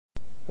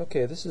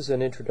Okay, this is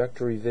an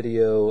introductory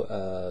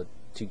video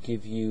to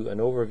give you an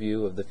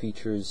overview of the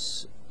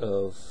features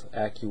of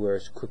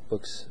AccuWare's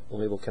QuickBooks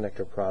Label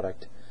Connector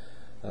product,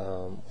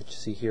 which you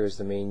see here is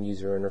the main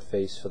user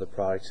interface for the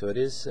product. So it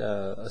is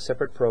a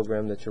separate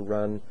program that you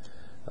run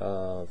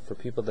for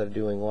people that are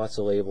doing lots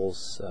of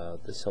labels.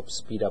 This helps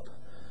speed up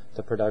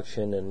the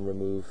production and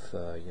remove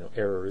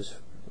errors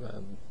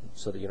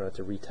so that you don't have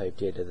to retype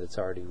data that's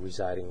already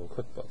residing in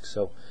QuickBooks.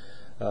 So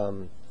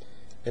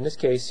in this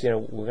case, we're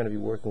going to be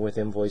working with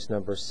invoice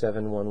number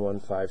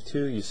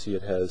 71152. You see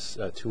it has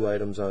two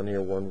items on here,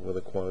 one with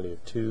a quantity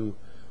of 2,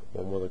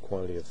 one with a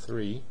quantity of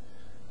 3.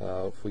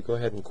 If we go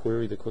ahead and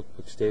query the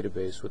QuickBooks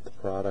database with the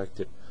product,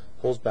 it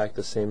pulls back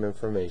the same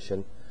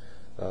information.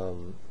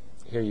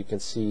 Here you can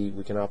see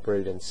we can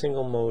operate it in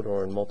single mode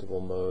or in multiple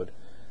mode.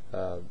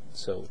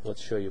 So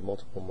let's show you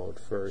multiple mode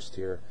first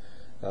here.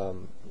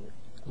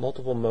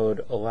 Multiple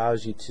mode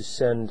allows you to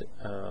send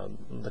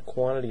the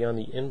quantity on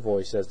the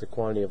invoice as the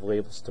quantity of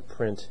labels to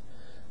print.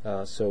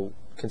 So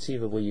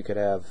conceivably you could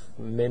have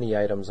many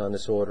items on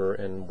this order,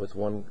 and with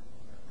one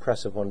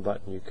press of one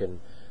button you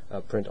can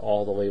print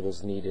all the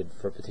labels needed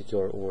for a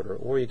particular order,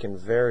 or you can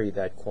vary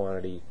that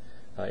quantity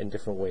in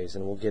different ways,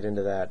 and we'll get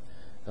into that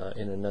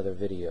in another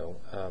video.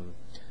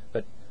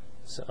 But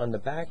so on the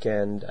back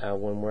end,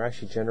 when we're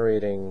actually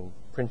generating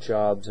print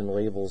jobs and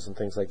labels and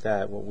things like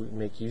that, what we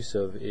make use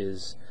of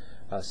is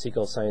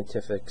Seagull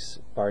Scientific's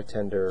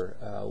Bartender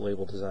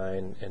label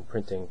design and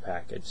printing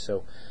package.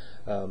 So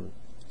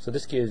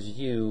this gives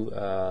you,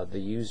 the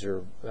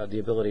user, the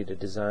ability to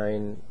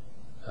design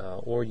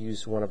or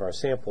use one of our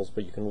samples,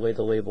 but you can lay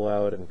the label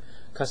out and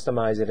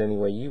customize it any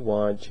way you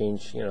want,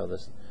 change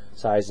the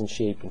size and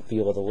shape and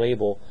feel of the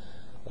label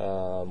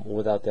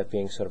without that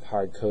being sort of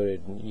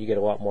hard-coded. You get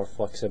a lot more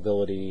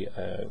flexibility.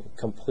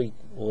 Complete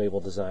label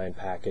design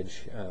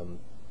package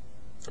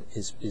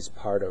is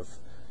part of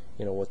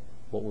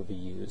what will be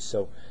used.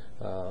 So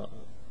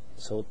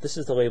this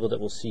is the label that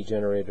we'll see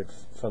generated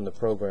from the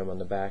program on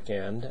the back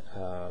end,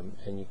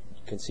 and you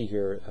can see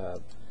here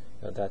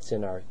that's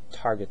in our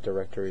target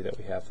directory that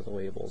we have for the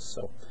labels.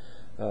 So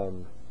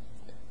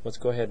let's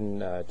go ahead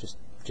and just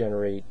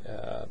generate,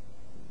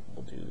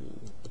 we'll do,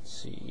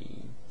 let's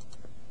see,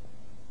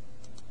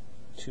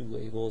 2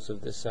 labels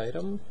of this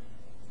item.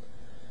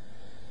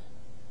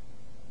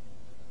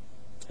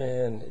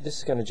 And this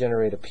is going to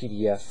generate a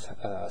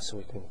PDF so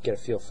we can get a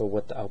feel for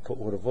what the output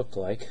would have looked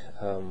like.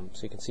 So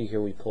you can see here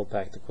we pulled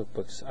back the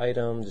QuickBooks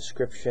item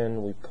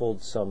description. We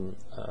pulled some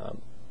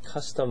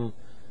custom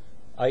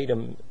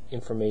item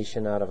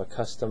information out of a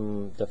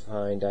custom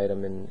defined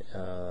item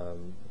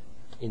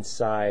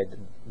inside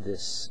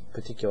this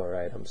particular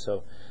item.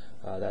 So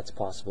that's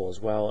possible as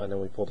well. And then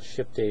we pulled a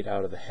ship date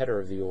out of the header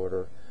of the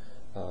order.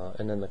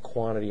 And then the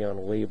quantity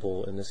on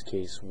label in this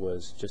case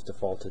was just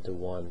defaulted to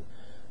 1.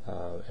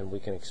 And we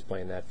can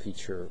explain that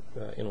feature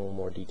in a little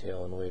more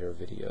detail in later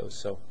videos.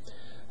 So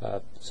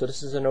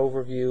this is an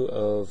overview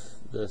of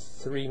the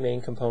 3 main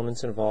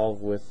components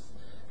involved with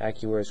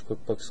AccuWare's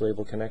QuickBooks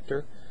Label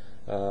Connector.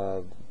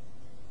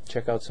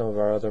 Check out some of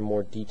our other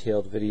more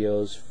detailed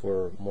videos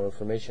for more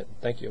information.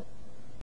 Thank you.